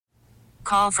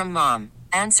Call from mom.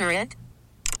 Answer it.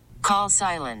 Call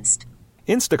silenced.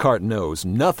 Instacart knows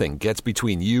nothing gets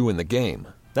between you and the game.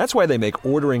 That's why they make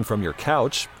ordering from your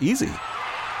couch easy.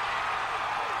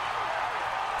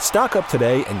 Stock up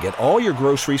today and get all your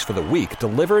groceries for the week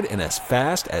delivered in as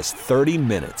fast as 30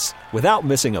 minutes without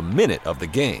missing a minute of the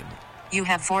game. You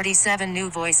have 47 new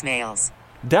voicemails.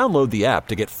 Download the app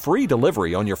to get free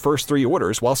delivery on your first 3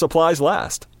 orders while supplies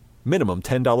last. Minimum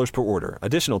 $10 per order.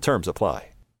 Additional terms apply.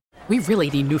 We really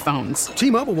need new phones.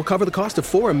 T-Mobile will cover the cost of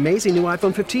 4 amazing new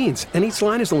iPhone 15s, and each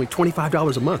line is only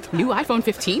 $25 a month. New iPhone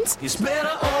 15s? It's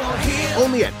better over here.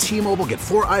 Only at T-Mobile, get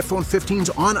 4 iPhone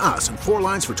 15s on us and 4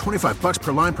 lines for $25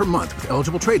 per line per month with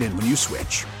eligible trade-in when you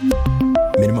switch.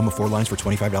 Minimum of 4 lines for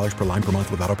 $25 per line per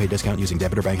month with autopay discount using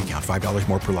debit or bank account. $5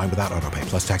 more per line without autopay,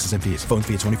 plus taxes and fees. Phone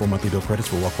fee at 24 monthly bill credits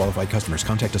for well-qualified customers.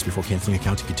 Contact us before canceling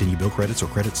account to continue bill credits or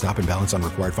credit stop and balance on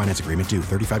required finance agreement due.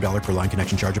 $35 per line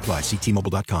connection charge applies. See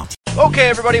T-Mobile.com. Okay,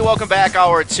 everybody, welcome back.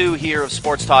 Hour 2 here of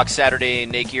Sports Talk Saturday.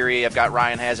 Nick Erie, I've got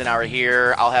Ryan Hasenauer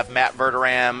here. I'll have Matt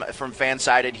Verderam from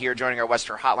Fansided here joining our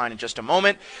Western Hotline in just a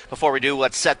moment. Before we do,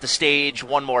 let's set the stage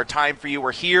one more time for you.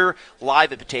 We're here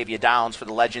live at Batavia Downs for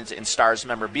the Legends and Stars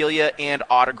memorabilia and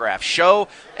autograph show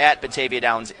at Batavia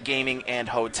Downs Gaming and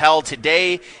Hotel.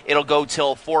 Today, it'll go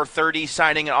till 4:30,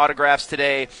 signing and autographs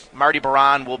today. Marty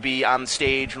Baron will be on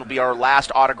stage and will be our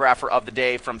last autographer of the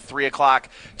day from 3 o'clock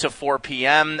to 4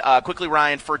 p.m. Quickly,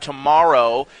 Ryan, for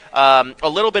tomorrow, a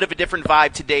little bit of a different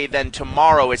vibe today than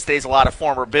tomorrow. Today's a lot of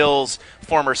former Bills,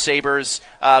 former Sabres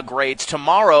greats.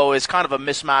 Tomorrow is kind of a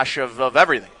mishmash of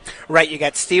everything. Right, you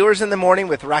got Steelers in the morning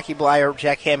with Rocky Bleier,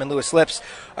 Jack Hammond, Lewis Lips.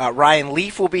 Ryan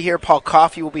Leaf will be here. Paul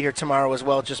Coffey will be here tomorrow as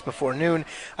well, just before noon.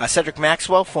 Cedric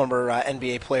Maxwell, former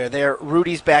NBA player there.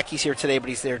 Rudy's back. He's here today, but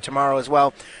he's there tomorrow as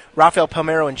well. Rafael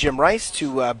Palmeiro and Jim Rice,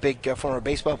 2 big former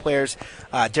baseball players.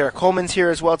 Derek Coleman's here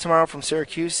as well tomorrow from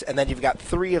Syracuse. And then you've got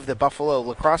 3 of the Buffalo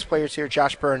lacrosse players here,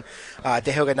 Josh Byrne,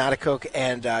 Dehoga Nadikok,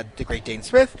 and the great Dane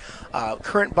Smith.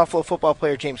 Current Buffalo football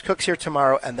player James Cook's here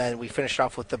tomorrow. And then we finished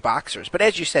off with the boxers. But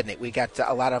as you said, Nate, we got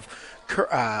a lot of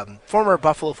former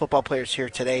Buffalo football players here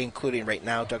today, including right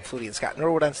now Doug Flutie and Scott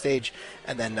Norwood on stage.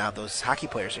 And then those hockey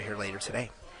players are here later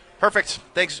today. Perfect.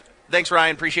 Thanks,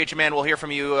 Ryan. Appreciate you, man. We'll hear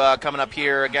from you coming up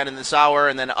here again in this hour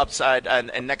and then upside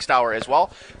and next hour as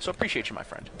well. So appreciate you, my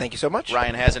friend. Thank you so much.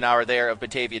 Ryan Hasenauer there of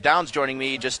Batavia Downs joining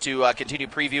me just to continue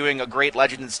previewing a great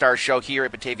Legend and Stars show here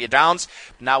at Batavia Downs.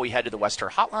 Now we head to the Western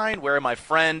Hotline where my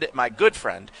good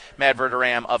friend, Matt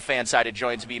Verderam of Fansided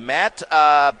joins me. Matt,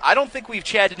 I don't think we've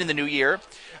chatted in the new year.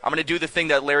 I'm going to do the thing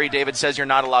that Larry David says you're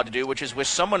not allowed to do, which is wish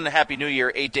someone a happy new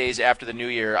year 8 days after the new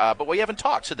year. But we haven't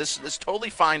talked, so this is totally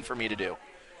fine for me to do.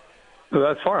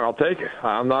 That's fine. I'll take it.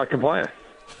 I'm not complaining.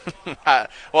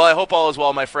 Well, I hope all is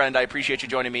well, my friend. I appreciate you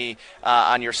joining me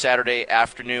on your Saturday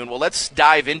afternoon. Well, let's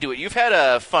dive into it. You've had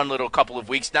a fun little couple of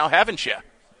weeks now, haven't you?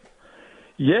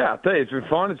 Yeah, I'll tell you, it's been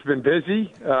fun. It's been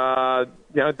busy. Down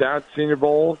at Senior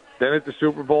Bowl, then at the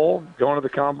Super Bowl, going to the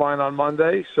Combine on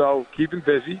Monday. So keeping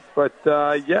busy. But,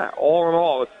 all in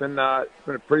all, it's been a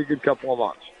pretty good couple of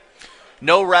months.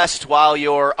 No rest while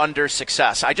you're under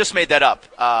success. I just made that up,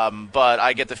 but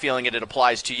I get the feeling it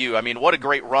applies to you. I mean, what a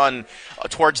great run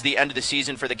towards the end of the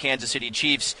season for the Kansas City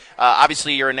Chiefs.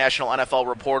 Obviously, you're a national NFL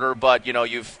reporter, but,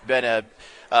 you've been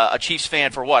a Chiefs fan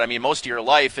for what? I mean, most of your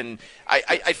life. And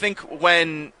I think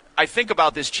when I think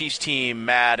about this Chiefs team,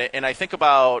 Matt, and I think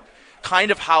about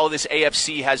kind of how this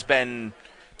AFC has been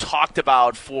talked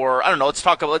about for,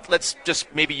 let's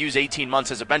just maybe use 18 months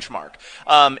as a benchmark.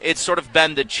 It's sort of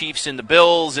been the Chiefs and the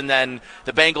Bills, and then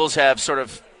the Bengals have sort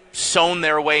of sewn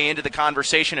their way into the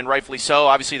conversation, and rightfully so.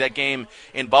 Obviously, that game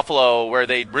in Buffalo where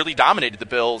they really dominated the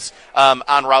Bills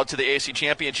en route to the AFC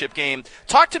Championship game.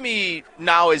 Talk to me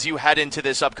now as you head into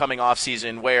this upcoming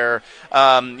offseason where,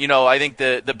 I think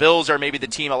the Bills are maybe the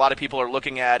team a lot of people are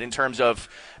looking at in terms of,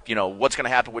 what's going to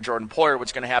happen with Jordan Poyer,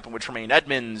 what's going to happen with Tremaine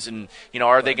Edmonds, and,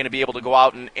 are they going to be able to go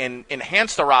out and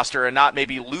enhance the roster and not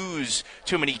maybe lose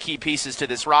too many key pieces to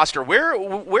this roster?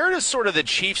 Where does sort of the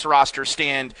Chiefs roster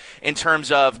stand in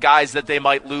terms of guys that they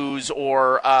might lose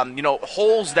or,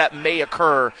 holes that may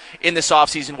occur in this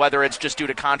offseason, whether it's just due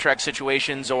to contract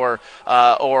situations or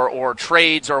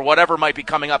trades or whatever might be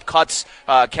coming up, cuts,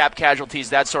 cap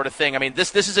casualties, that sort of thing? I mean,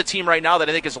 this is a team right now that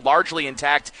I think is largely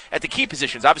intact at the key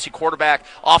positions. Obviously, quarterback,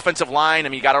 offensive line. I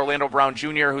mean, you got Orlando Brown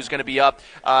Jr., who's going to be up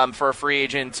for a free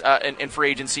agent in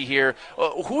free agency here.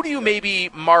 Who do you maybe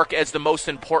mark as the most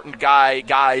important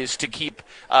guys to keep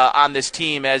on this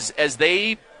team as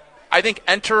they, I think,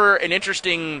 enter an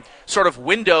interesting sort of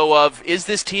window of, is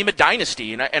this team a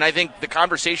dynasty? And I think the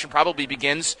conversation probably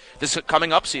begins this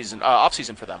coming off season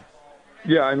for them.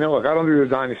 Yeah, I know. Look, I don't think there's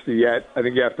a dynasty yet. I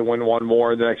think you have to win one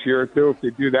more in the next year or two. If they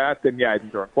do that, then, yeah, I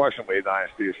think they're unquestionably a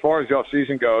dynasty. As far as the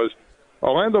offseason goes,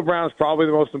 Orlando Brown's probably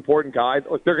the most important guy.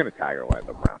 Look, they're going to tag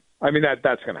Orlando Brown. I mean,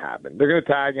 that's going to happen. They're going to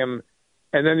tag him,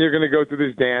 and then you're going to go through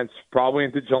this dance probably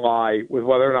into July with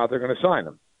whether or not they're going to sign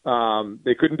him.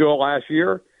 They couldn't do it last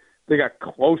year. They got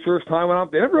closer as time went on.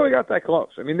 They never really got that close.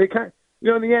 I mean, they kind of,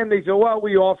 in the end, they said, well,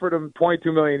 we offered him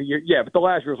 $22 million a year. Yeah, but the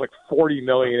last year was like $40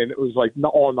 million, and it was like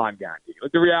all non-guaranteed.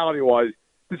 Like, the reality was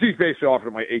the Chiefs basically offered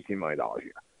him like $18 million a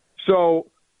year. So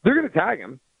they're going to tag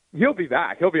him. He'll be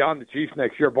back. He'll be on the Chiefs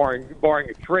next year, barring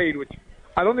a trade, which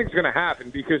I don't think is going to happen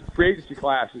because the free agency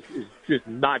class is just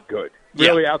not good.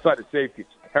 Really, outside of safety,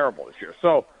 it's terrible this year.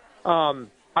 So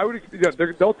I would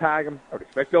they'll tag him. I would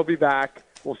expect they'll be back.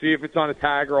 We'll see if it's on a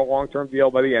tag or a long-term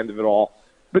deal by the end of it all.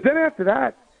 But then after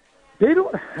that, they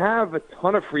don't have a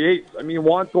ton of free agents. I mean,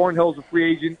 Juan Thornhill's a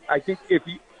free agent. I think if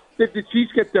the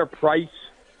Chiefs get their price,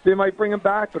 they might bring him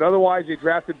back. But otherwise, they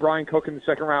drafted Brian Cook in the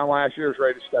second round last year. Is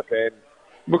ready to step in.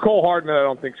 McCole Hardman, I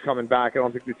don't think, is coming back. I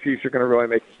don't think the Chiefs are going to really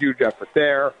make a huge effort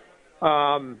there.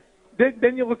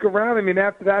 Then you look around. I mean,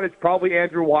 after that, it's probably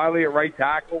Andrew Wiley at right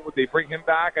tackle. Would they bring him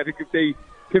back? I think if they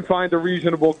can find a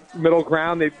reasonable middle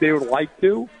ground, they would like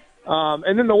to.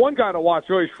 And then the one guy to watch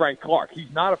really is Frank Clark.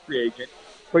 He's not a free agent,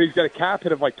 but he's got a cap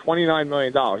hit of like $29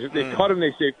 million. If they cut him,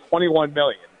 they save $21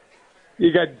 million.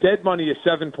 You got dead money of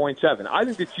 7.7. I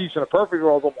think the Chiefs in a perfect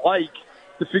world would like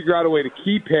to figure out a way to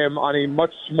keep him on a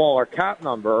much smaller cap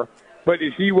number. But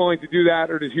is he willing to do that,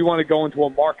 or does he want to go into a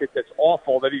market that's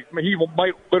awful, that he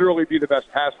might literally be the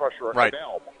best pass rusher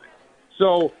available?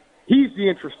 So he's the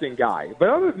interesting guy. But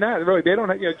other than that, really, they don't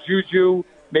have Juju.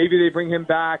 Maybe they bring him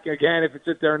back, again, if it's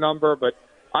at their number. But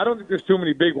I don't think there's too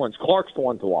many big ones. Clark's the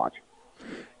one to watch.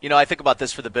 I think about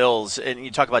this for the Bills, and you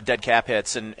talk about dead cap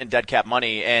hits and dead cap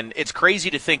money, and it's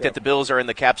crazy to think that the Bills are in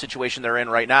the cap situation they're in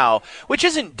right now, which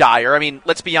isn't dire. I mean,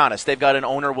 let's be honest. They've got an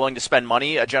owner willing to spend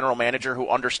money, a general manager who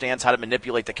understands how to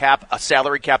manipulate the cap, a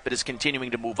salary cap that is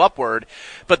continuing to move upward.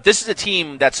 But this is a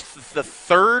team that's the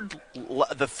third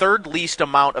least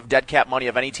amount of dead cap money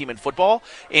of any team in football,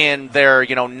 and they're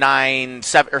 $7.5,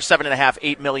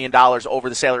 $8 million over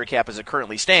the salary cap as it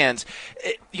currently stands.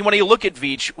 When you look at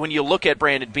Veach, when you look at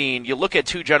Brandon Beane, you look at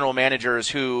two general managers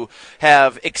who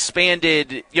have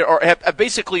expanded or have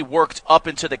basically worked up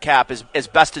into the cap as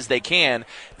best as they can.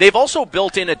 They've also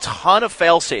built in a ton of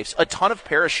fail-safes, a ton of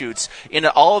parachutes into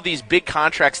all of these big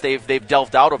contracts they've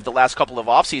delved out over the last couple of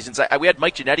off seasons. We had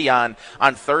Mike Giannetti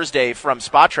on Thursday from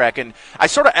Spot Track, and I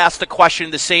sort of asked the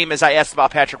question the same as I asked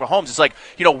about Patrick Mahomes. It's like,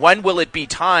 when will it be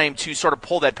time to sort of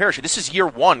pull that parachute? This is year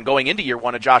one, going into year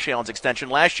one of Josh Allen's extension.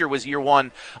 Last year was year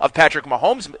one of Patrick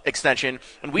Mahomes' extension,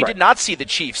 and we did not see the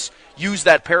Chiefs use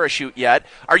that parachute yet.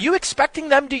 Are you expecting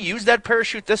them to use that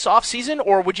parachute this offseason,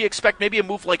 or would you expect maybe a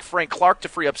move like Frank Clark to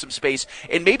free up some space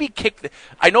and maybe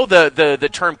I know the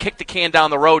term kick the can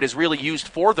down the road is really used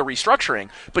for the restructuring,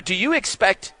 but do you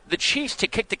expect the Chiefs to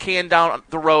kick the can down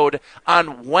the road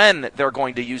on when they're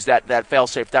going to use that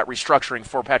fail-safe, that restructuring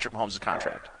for Patrick Mahomes'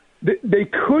 contract? They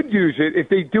could use it if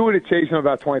they do it. It saves him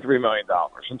about $23 million,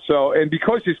 and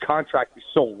because his contract is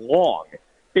so long,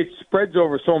 it spreads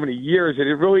over so many years that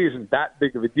it really isn't that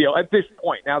big of a deal at this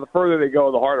point. Now, the further they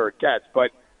go, the harder it gets.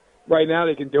 But right now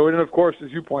they can do it. And, of course,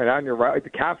 as you point out, and you're right, the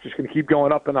cap's just going to keep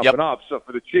going up and up and up. So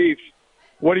for the Chiefs,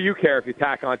 what do you care if you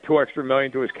tack on $2 extra million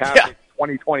to his cap in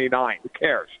 2029? Who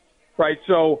cares? Right?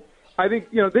 So I think,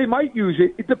 they might use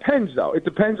it. It depends, though. It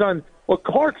depends on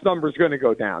Clark's number is going to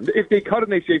go down. If they cut him,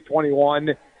 they save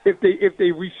 21. If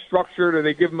they restructured or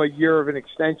they give him a year of an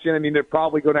extension, I mean, they'd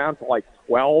probably go down to like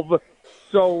 12.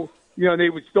 So, they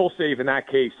would still save in that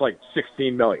case like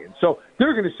 $16 million. So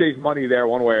they're going to save money there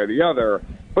one way or the other.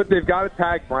 But they've got to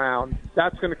tag Brown.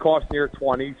 That's going to cost near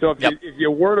 20. So if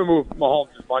you were to move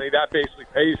Mahomes' money, that basically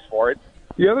pays for it.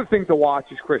 The other thing to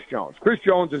watch is Chris Jones. Chris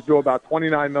Jones is due about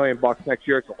 $29 million next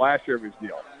year. It's the last year of his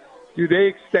deal. Do they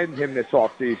extend him this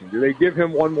offseason? Do they give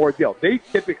him one more deal? They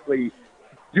typically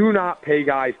do not pay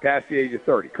guys past the age of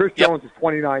 30. Chris Jones is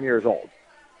 29 years old.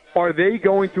 Are they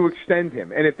going to extend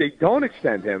him? And if they don't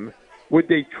extend him, would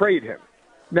they trade him?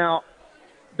 Now,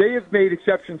 they have made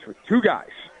exceptions for two guys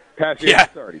past the age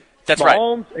of 30. That's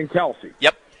Mahomes and Kelsey.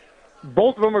 Yep.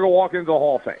 Both of them are going to walk into the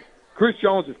Hall of Fame. Chris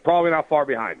Jones is probably not far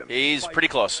behind him. He's pretty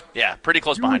close. Yeah, pretty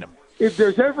close behind him. If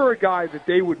there's ever a guy that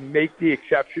they would make the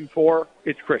exception for,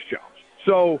 it's Chris Jones.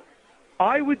 So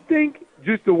I would think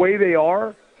just the way they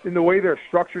are and the way they're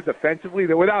structured defensively,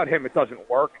 that without him it doesn't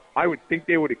work. I would think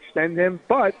they would extend him.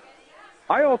 But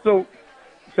I also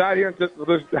sat here and said,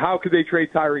 how could they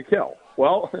trade Tyreek Hill?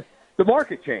 Well, the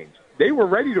market changed. They were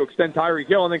ready to extend Tyreek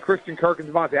Hill, and then Christian Kirk and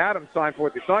Devontae Adams signed for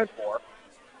what they signed for.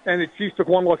 And the Chiefs took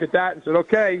one look at that and said,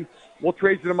 okay, we'll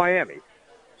trade you to Miami.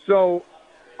 So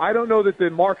I don't know that the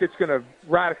market's going to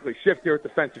radically shift here at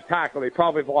defensive tackle. They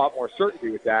probably have a lot more certainty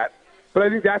with that. But I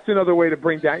think that's another way to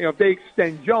bring down, if they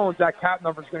extend Jones, that cap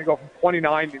number is going to go from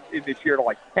 29 in this year to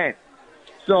like 10.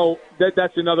 So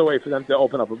that's another way for them to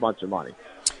open up a bunch of money.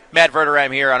 Matt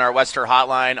Verderame here on our Western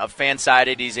Hotline of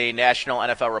Fansided. He's a national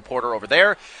NFL reporter over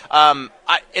there.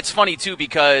 It's funny, too,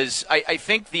 because I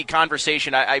think the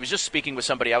conversation, I was just speaking with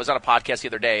somebody. I was on a podcast the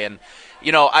other day, and,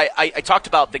 I talked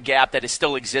about the gap that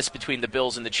still exists between the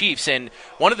Bills and the Chiefs. And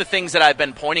one of the things that I've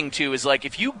been pointing to is, like,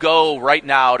 if you go right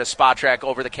now to SpotTrack,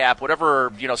 Over the Cap,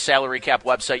 whatever, salary cap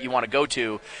website you want to go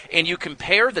to, and you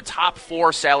compare the top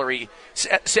 4 salary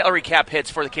cap hits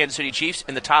for the Kansas City Chiefs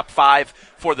and the top 5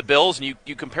 for the Bills, and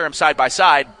you compare them side by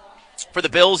side. For the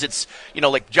Bills, it's,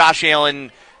 like Josh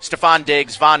Allen, Stephon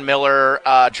Diggs, Von Miller,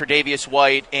 Tre'Davious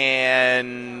White,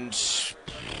 and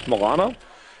Milano?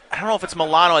 I don't know if it's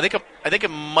Milano. I think it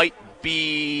might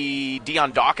be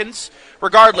Deion Dawkins.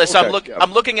 Regardless, okay,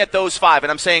 I'm looking at those 5,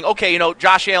 and I'm saying, okay,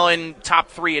 Josh Allen, top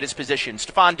 3 at his position.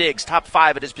 Stephon Diggs, top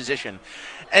 5 at his position.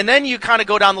 And then you kind of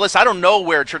go down the list. I don't know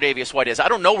where Tre'Davious White is. I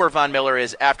don't know where Von Miller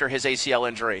is after his ACL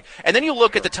injury. And then you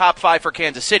look at the top 5 for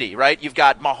Kansas City, right? You've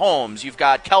got Mahomes, you've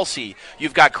got Kelsey,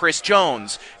 you've got Chris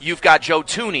Jones, you've got Joe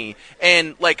Tooney.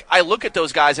 And, I look at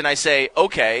those guys and I say,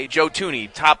 okay, Joe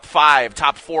Tooney, top 5,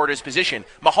 top 4 at his position.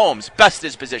 Mahomes, best at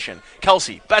his position.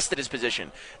 Kelsey, best at his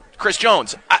position. Chris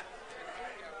Jones,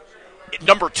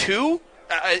 number 2?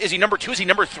 Is he number 2? Is he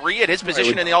number 3 at his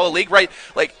position in the All-League, right?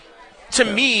 To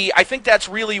me, I think that's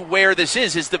really where this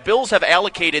is the Bills have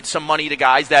allocated some money to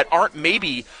guys that aren't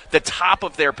maybe the top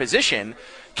of their position.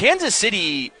 Kansas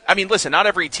City, listen, not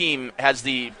every team has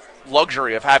the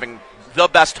luxury of having the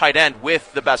best tight end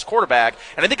with the best quarterback,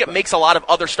 and I think it makes a lot of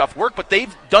other stuff work, but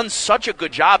they've done such a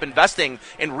good job investing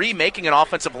in remaking an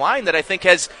offensive line that I think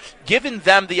has given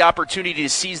them the opportunity to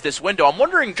seize this window. I'm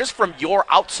wondering, just from your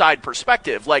outside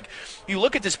perspective, you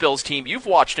look at this Bills team, you've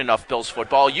watched enough Bills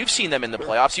football, you've seen them in the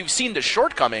playoffs, you've seen the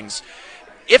shortcomings.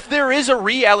 If there is a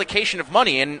reallocation of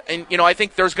money, and I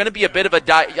think there's going to be a bit of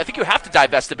I think you have to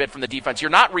divest a bit from the defense.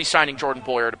 You're not re-signing Jordan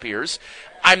Poyer, it appears.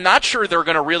 I'm not sure they're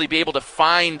going to really be able to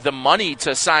find the money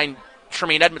to sign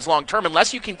Tremaine Edmonds long-term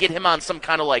unless you can get him on some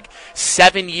kind of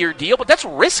 7-year deal. But that's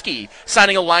risky,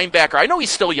 signing a linebacker. I know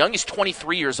he's still young. He's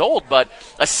 23 years old. But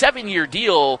a 7-year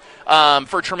deal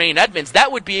for Tremaine Edmonds,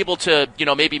 that would be able to,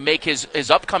 maybe make his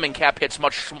upcoming cap hits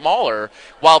much smaller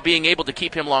while being able to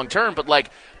keep him long-term. But,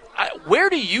 where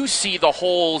do you see the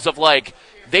holes of,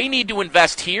 they need to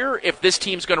invest here if this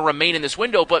team's going to remain in this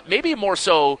window, but maybe more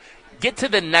so get to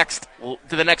the next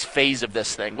phase of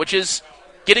this thing, which is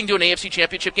getting to an AFC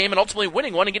Championship game and ultimately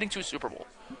winning one and getting to a Super Bowl?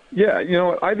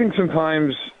 Yeah, I think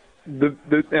sometimes and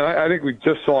I think we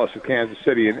just saw this with Kansas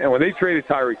City, and when they traded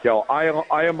Tyreek Hill,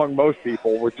 I among most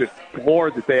people were just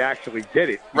floored that they actually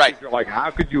did it. Right. You're like, how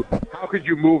could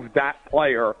you move that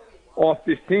player off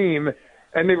this team?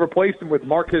 And they replaced him with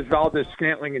Marquez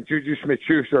Valdez-Scantling and Juju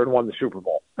Smith-Schuster and won the Super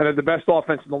Bowl. And had the best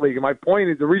offense in the league. And my point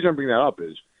is, the reason I'm bringing that up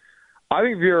is, I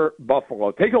think if you're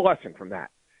Buffalo, take a lesson from that.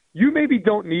 You maybe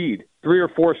don't need 3 or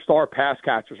 4 star pass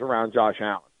catchers around Josh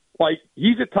Allen.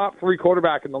 He's a top 3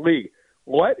 quarterback in the league.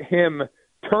 Let him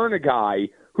turn a guy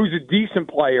who's a decent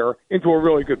player into a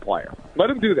really good player. Let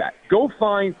him do that. Go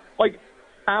find,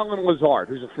 Alan Lazard,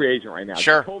 who's a free agent right now.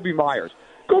 Sure. Kobe Myers.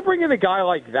 Go bring in a guy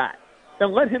like that.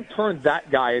 And let him turn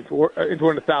that guy into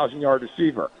an 1,000-yard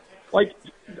receiver.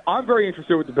 I'm very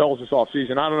interested with the Bills this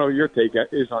offseason. I don't know what your take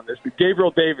is on this, but Gabriel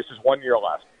Davis is 1 year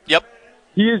left. Yep.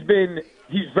 He's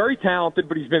very talented,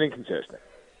 but he's been inconsistent.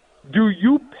 Do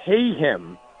you pay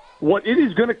him what it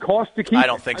is going to cost to keep him? I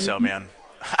don't think so, man.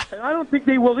 And I don't think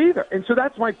they will either. And so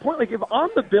that's my point. If I'm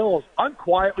the Bills, I'm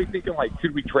quietly thinking,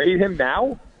 should we trade him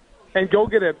now and go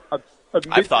get a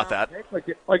I've thought that.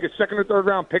 Pick, like a second or third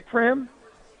round pick for him?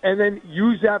 And then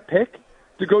use that pick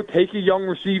to go take a young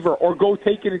receiver or go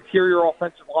take an interior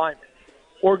offensive lineman.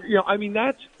 Or,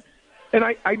 that's – and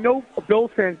I know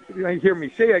Bills fans, I hear me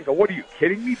say, I go, what, are you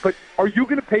kidding me? But are you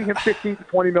going to pay him $15 to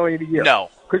 $20 million a year? No.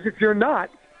 Because if you're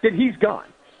not, then he's gone.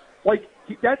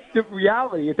 That's the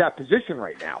reality at that position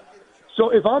right now. So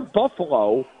if I'm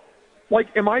Buffalo,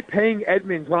 am I paying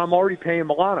Edmonds when I'm already paying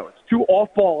Milano? It's 2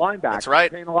 off-ball linebackers. That's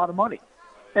right. Paying a lot of money.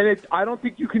 And I don't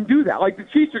think you can do that. The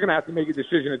Chiefs are going to have to make a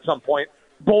decision at some point.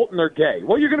 Bolton or Gay.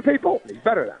 Well, you're going to pay Bolton. He's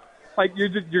better than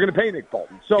him. You're going to pay Nick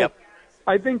Bolton. So yep.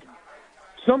 I think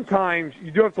sometimes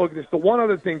you do have to look at this. The one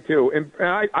other thing, too, and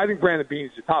I think Brandon Beane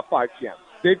is the top 5 GM.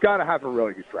 They've got to have a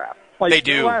really good draft. They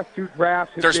do. The last 2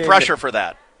 drafts have There's been, pressure for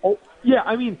that. Oh,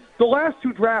 yeah, the last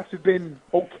 2 drafts have been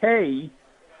okay,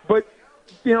 but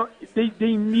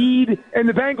they need, and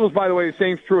the Bengals, by the way, the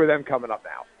same's true of them coming up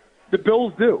now. The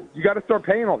Bills do. You got to start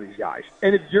paying all these guys.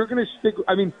 And if you're going to stick,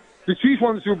 the Chiefs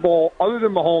won the Super Bowl other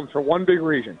than Mahomes for one big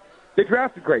reason. They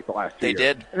drafted great the last 2 years. They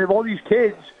did. And they have all these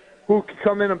kids who can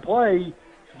come in and play.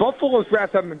 Buffalo's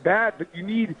drafts haven't been bad, but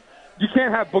you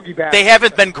can't have Boogie bad. They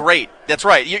haven't been great. That's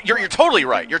right. You're totally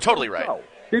right. You're totally right. So,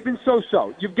 they've been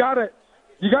so-so. You got to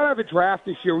have a draft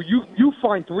this year where you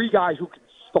find 3 guys who can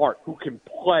start, who can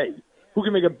play, who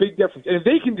can make a big difference. And if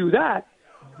they can do that,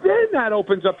 then that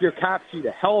opens up your cap sheet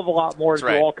a hell of a lot more to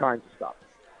do all kinds of stuff.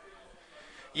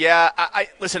 Yeah,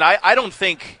 I don't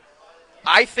think –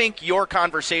 I think your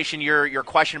conversation, your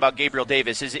question about Gabriel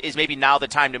Davis is maybe now the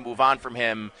time to move on from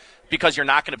him because you're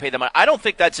not going to pay them. I don't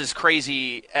think that's as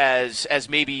crazy as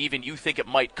maybe even you think it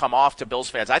might come off to Bills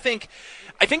fans. I think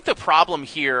the problem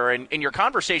here in your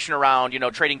conversation around,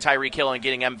 trading Tyreek Hill and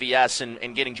getting MVS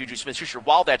and getting Juju Smith-Schuster,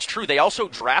 while that's true, they also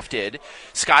drafted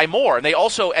Sky Moore, and they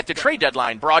also, at the trade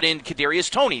deadline, brought in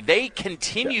Kadarius Toney. They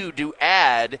continue to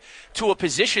add to a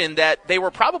position that they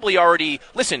were probably already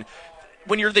 – listen,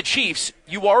 when you're the Chiefs,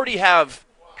 you already have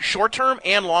short-term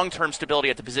and long-term stability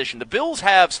at the position. The Bills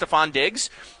have Stephon Diggs.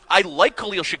 I like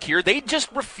Khalil Shakir. They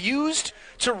just refused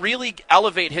to really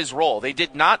elevate his role. They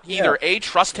did not either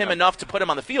trust him enough to put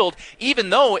him on the field, even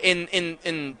though in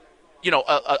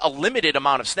a limited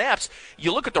amount of snaps.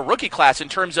 You look at the rookie class in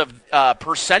terms of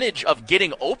percentage of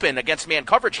getting open against man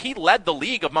coverage. He led the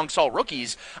league amongst all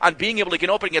rookies on being able to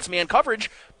get open against man coverage.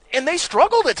 And they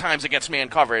struggled at times against man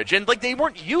coverage, and they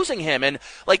weren't using him. And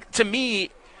to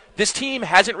me, this team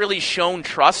hasn't really shown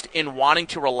trust in wanting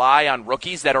to rely on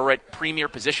rookies that are at premier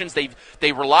positions.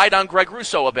 They relied on Greg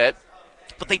Rousseau a bit,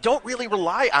 but they don't really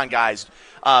rely on guys,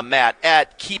 Matt,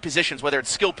 at key positions, whether it's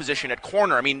skill position at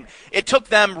corner. It took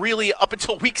them really up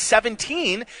until week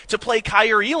 17 to play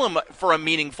Kyer Elam for a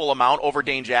meaningful amount over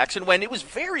Dane Jackson when it was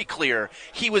very clear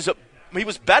he was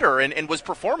better and was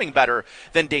performing better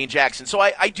than Dane Jackson. So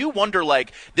I do wonder,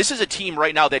 this is a team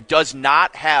right now that does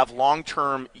not have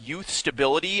long-term youth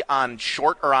stability on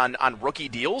short or on rookie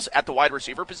deals at the wide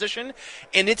receiver position.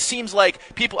 And it seems like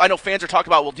I know fans are talking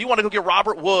about, well, do you want to go get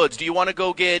Robert Woods? Do you want to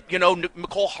go get,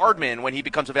 Mecole Hardman when he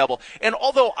becomes available? And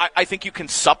although I think you can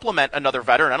supplement another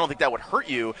veteran, I don't think that would hurt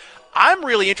you. I'm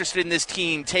really interested in this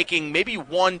team taking maybe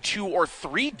 1, 2, or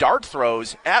 3 dart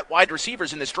throws at wide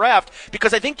receivers in this draft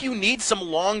because I think you need some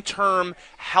long-term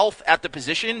health at the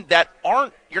position that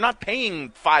you're not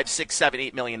paying $5, $6,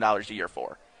 $7, $8 million a year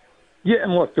for. Yeah,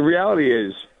 and look, the reality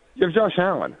is you have Josh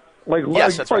Allen.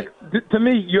 Yes, that's right. To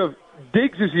me, you have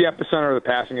Diggs is the epicenter of the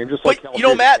passing game, just like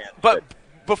Matt. But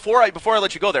before I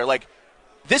let you go there,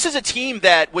 this is a team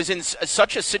that was in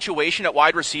such a situation at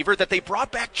wide receiver that they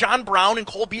brought back John Brown and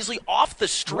Cole Beasley off the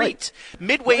street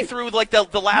midway through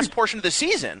the last portion of the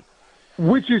season.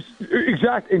 Which is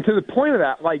exact. And to the point of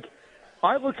that,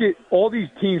 I look at all these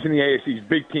teams in the AFC,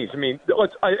 big teams.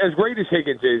 As great as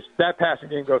Higgins is, that passing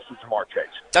game goes through Jamar Chase.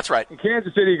 That's right. In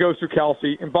Kansas City, it goes through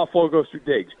Kelsey, and Buffalo goes through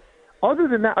Diggs. Other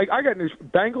than that, I got news.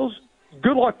 Bengals,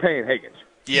 good luck paying Higgins.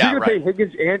 Yeah, you're going to pay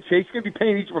Higgins and Chase. You're going to be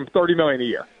paying each of them $30 million a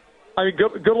year.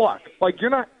 Good luck.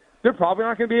 They're probably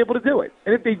not going to be able to do it.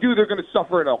 And if they do, they're going to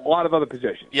suffer in a lot of other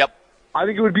positions. Yep. I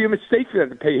think it would be a mistake for them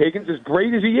to pay Higgins as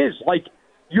great as he is.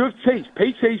 You have Chase,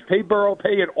 pay Burrow,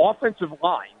 pay an offensive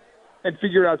line, and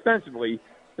figure it out offensively.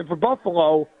 And for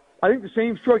Buffalo, I think the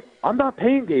same story. I'm not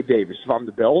paying Gabe Davis if I'm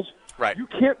the Bills. Right. You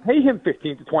can't pay him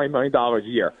 $15 to $20 million a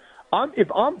year.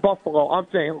 If I'm Buffalo, I'm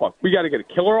saying, look, we got to get a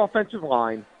killer offensive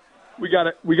line. We got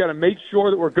to make sure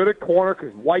that we're good at corner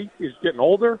because White is getting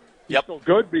older. He's still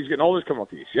good, but he's getting older. He's coming off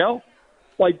the ACL.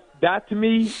 That to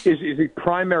me is a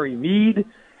primary need.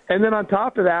 And then on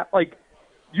top of that,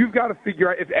 you've got to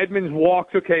figure out if Edmonds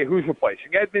walks, okay, who's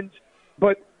replacing Edmonds?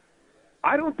 But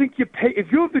I don't think you pay –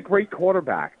 if you have the great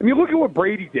quarterback – look at what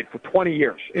Brady did for 20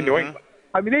 years in New England.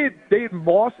 They had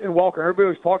Moss and Welker. Everybody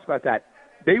always talks about that.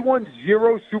 They won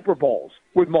 0 Super Bowls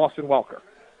with Moss and Welker.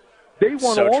 They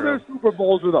won their Super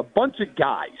Bowls with a bunch of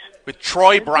guys. With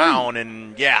Troy Brown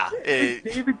and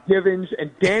David Givens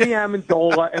and Danny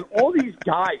Amendola and all these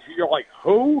guys. You're like,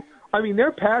 who?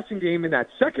 Their passing game in that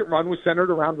second run was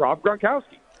centered around Rob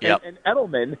Gronkowski and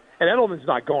Edelman. And Edelman's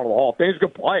not going to the Hall of Fame. He's a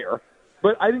good player.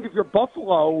 But I think if you're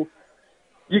Buffalo,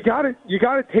 you got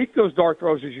to take those dart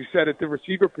throws, as you said, at the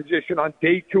receiver position on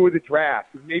day 2 of the draft,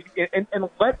 and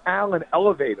let Allen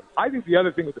elevate him. I think the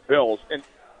other thing with the Bills, and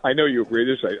I know you agree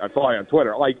with this, I follow you on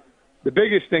Twitter, the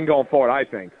biggest thing going forward, I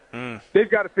think, they've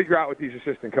got to figure out with these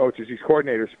assistant coaches, these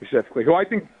coordinators specifically, who I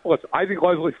think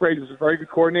Leslie Frazier is a very good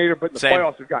coordinator, but in the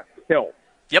playoffs have gotten killed.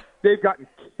 Yep. They've gotten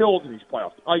killed in these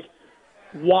playoffs.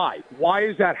 Why? Why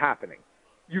is that happening?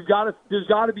 there's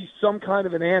got to be some kind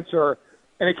of an answer,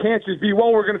 and it can't just be,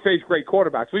 well, we're going to face great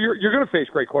quarterbacks. Well, you're going to face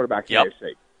great quarterbacks in the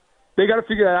AFC. They got to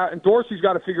figure that out, and Dorsey's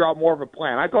got to figure out more of a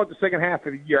plan. I thought the second half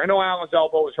of the year, I know Allen's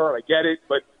elbow was hurt, I get it,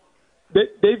 but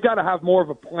they've got to have more of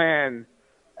a plan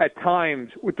at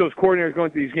times with those coordinators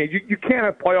going through these games. You can't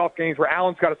have playoff games where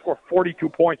Allen's got to score 42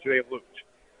 points or they lose.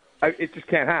 It just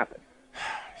can't happen.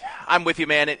 I'm with you,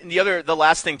 man. And the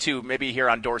last thing too, maybe here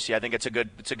on Dorsey, I think it's a good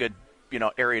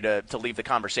area to leave the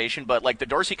conversation. But like the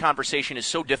Dorsey conversation is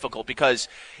so difficult because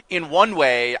in one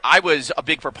way, I was a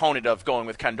big proponent of going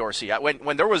with Ken Dorsey.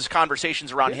 When there was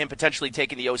conversations around him potentially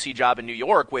taking the OC job in New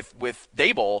York with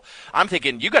Daboll, I'm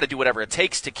thinking you got to do whatever it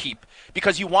takes to keep,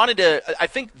 because you wanted to. I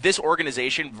think this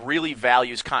organization really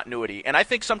values continuity, and I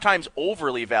think sometimes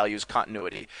overly values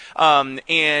continuity.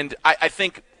 And I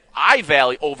think I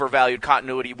overvalued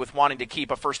continuity with wanting to keep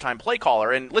a first-time play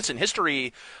caller. And listen,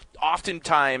 history,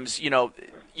 oftentimes, you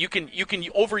can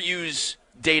overuse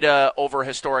data over a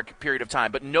historic period of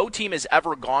time, but no team has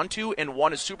ever gone to and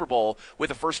won a Super Bowl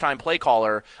with a first-time play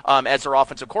caller as their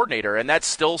offensive coordinator, and that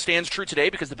still stands true today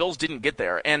because the Bills didn't get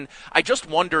there. And I just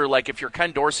wonder, like, if you're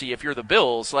Ken Dorsey, if you're the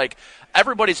Bills, like,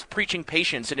 everybody's preaching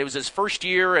patience, and it was his first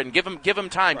year, and give him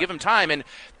time, and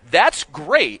that's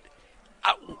great.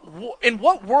 In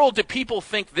what world do people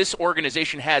think this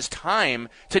organization has time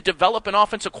to develop an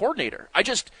offensive coordinator?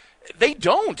 They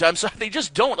don't. I'm sorry, they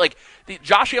just don't. Like,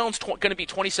 Josh Allen's going to be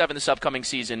 27 this upcoming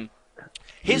season.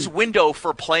 His window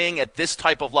for playing at this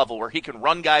type of level, where he can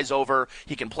run guys over,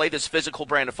 he can play this physical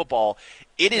brand of football,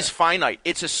 it is finite.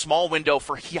 It's a small window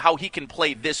for how he can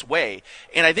play this way.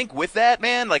 And I think with that,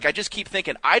 man, like, I just keep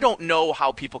thinking, I don't know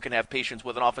how people can have patience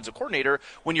with an offensive coordinator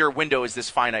when your window is this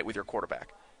finite with your quarterback.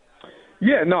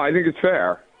 Yeah, no, I think it's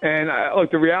fair. And look,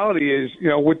 the reality is,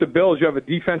 with the Bills, you have a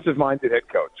defensive-minded head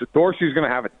coach. So Dorsey's going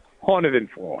to have a ton of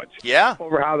influence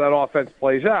over how that offense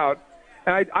plays out.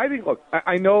 And I think, look,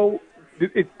 I know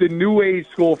it's the new age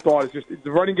school of thought is just the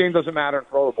running game doesn't matter and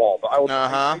throw the ball. But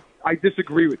I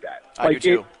disagree with that. I do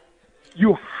too.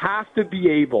 You have to be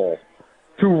able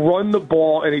to run the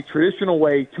ball in a traditional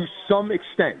way to some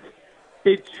extent.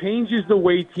 It changes the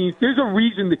way teams. There's a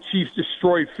reason the Chiefs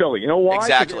destroyed Philly. You know why?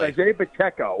 Exactly. Isaiah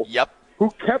Pacheco, yep, who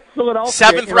kept Philadelphia.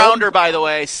 Seventh rounder, by the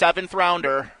way. Seventh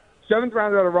rounder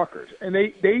out of Rutgers, and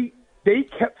they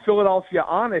kept Philadelphia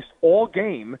honest all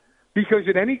game because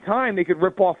at any time they could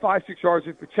rip off 5-6 yards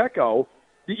with Pacheco.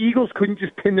 The Eagles couldn't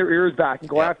just pin their ears back and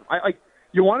go after.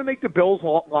 You want to make the Bills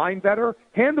line better?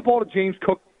 Hand the ball to James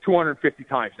Cook 250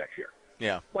 times next year.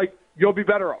 Yeah, you'll be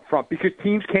better up front because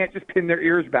teams can't just pin their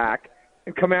ears back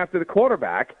and come after the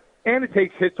quarterback, and it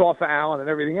takes hits off of Allen and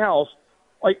everything else.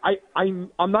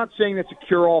 I'm not saying that's a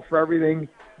cure-all for everything,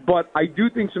 but I do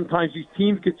think sometimes these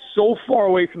teams get so far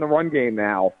away from the run game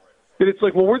now that it's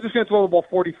like, well, we're just going to throw the ball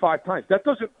 45 times. That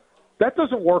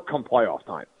doesn't work come playoff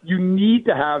time. You need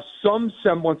to have some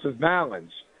semblance of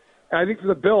balance. And I think for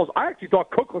the Bills, I actually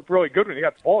thought Cook looked really good when he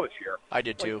got the ball this year. I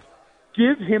did too.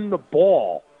 Give him the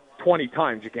ball 20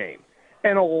 times a game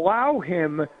and allow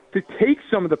him to take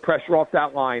some of the pressure off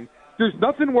that line. There's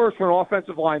nothing worse for an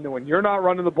offensive line than when you're not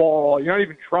running the ball at all, you're not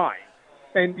even trying.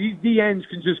 And these DNs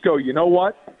can just go, you know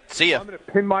what? See ya. I'm going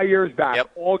to pin my ears back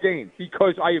all game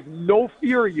because I have no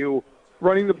fear of you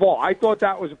running the ball. I thought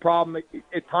that was a problem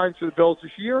at times for the Bills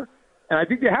this year, and I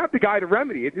think they have the guy to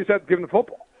remedy it. They just have to give him the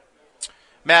football.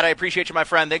 Matt, I appreciate you, my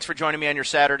friend. Thanks for joining me on your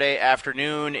Saturday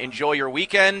afternoon. Enjoy your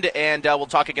weekend, and we'll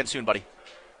talk again soon, buddy.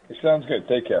 Sounds good.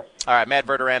 Take care. All right, Matt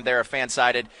Verderame there,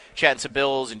 Fansided, chatting some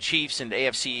Bills and Chiefs and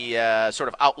AFC sort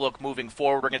of outlook moving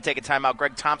forward. We're going to take a timeout.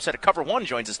 Greg Thompson at Cover One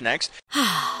joins us next.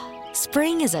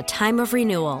 Spring is a time of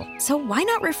renewal, so why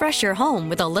not refresh your home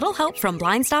with a little help from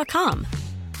Blinds.com?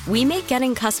 We make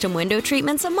getting custom window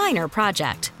treatments a minor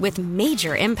project with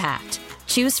major impact.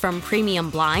 Choose from premium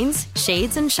blinds,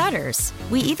 shades, and shutters.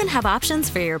 We even have options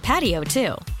for your patio,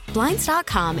 too.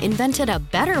 Blinds.com invented a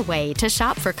better way to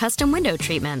shop for custom window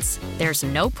treatments. There's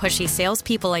no pushy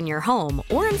salespeople in your home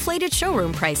or inflated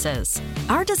showroom prices.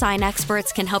 Our design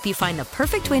experts can help you find the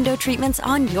perfect window treatments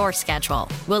on your schedule.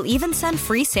 We'll even send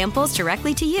free samples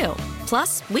directly to you.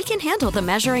 Plus, we can handle the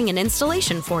measuring and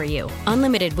installation for you.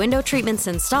 Unlimited window treatments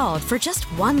installed for just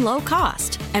one low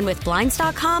cost. And with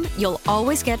Blinds.com, you'll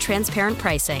always get transparent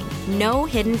pricing. No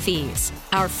hidden fees.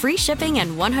 Our free shipping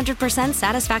and 100%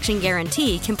 satisfaction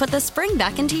guarantee can put the spring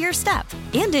back into your step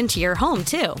and into your home,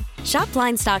 too. Shop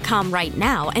Blinds.com right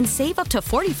now and save up to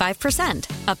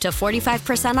 45%. Up to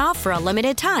 45% off for a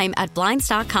limited time at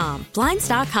Blinds.com.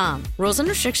 Blinds.com. Rules and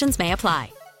restrictions may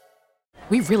apply.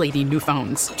 We really need new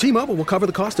phones. T-Mobile will cover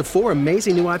the cost of 4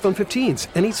 amazing new iPhone 15s,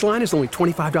 and each line is only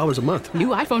 $25 a month. New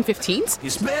iPhone 15s?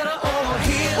 It's better over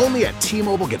here. Only at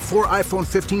T-Mobile, get 4 iPhone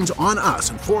 15s on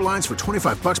us and 4 lines for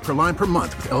 $25 per line per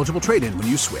month with eligible trade-in when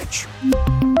you switch.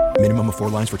 Minimum of 4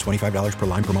 lines for $25 per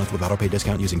line per month with autopay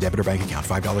discount using debit or bank account.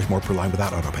 $5 more per line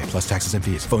without autopay, plus taxes and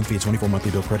fees. Phone fee at 24 monthly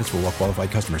bill credits for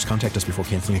well-qualified customers. Contact us before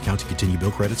canceling account to continue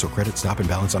bill credits or credit stop and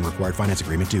balance on required finance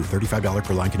agreement due. $35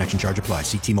 per line connection charge applies.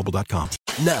 See T-Mobile.com.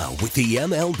 Now, with the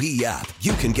MLB app,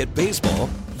 you can get baseball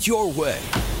your way.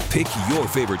 Pick your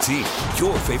favorite team,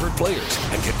 your favorite players,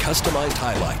 and get customized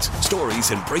highlights,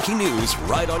 stories, and breaking news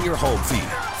right on your home feed.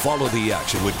 Follow the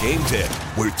action with Game Day,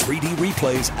 where 3D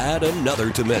replays add another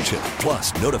dimension.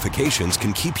 Plus, notifications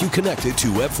can keep you connected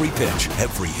to every pitch,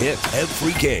 every hit,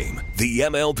 every game. The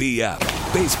MLB app.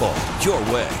 Baseball your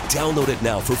way. Download it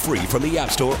now for free from the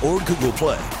App Store or Google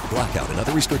Play. Blackout and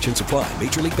other restrictions apply.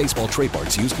 Major League Baseball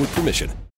trademarks used with permission.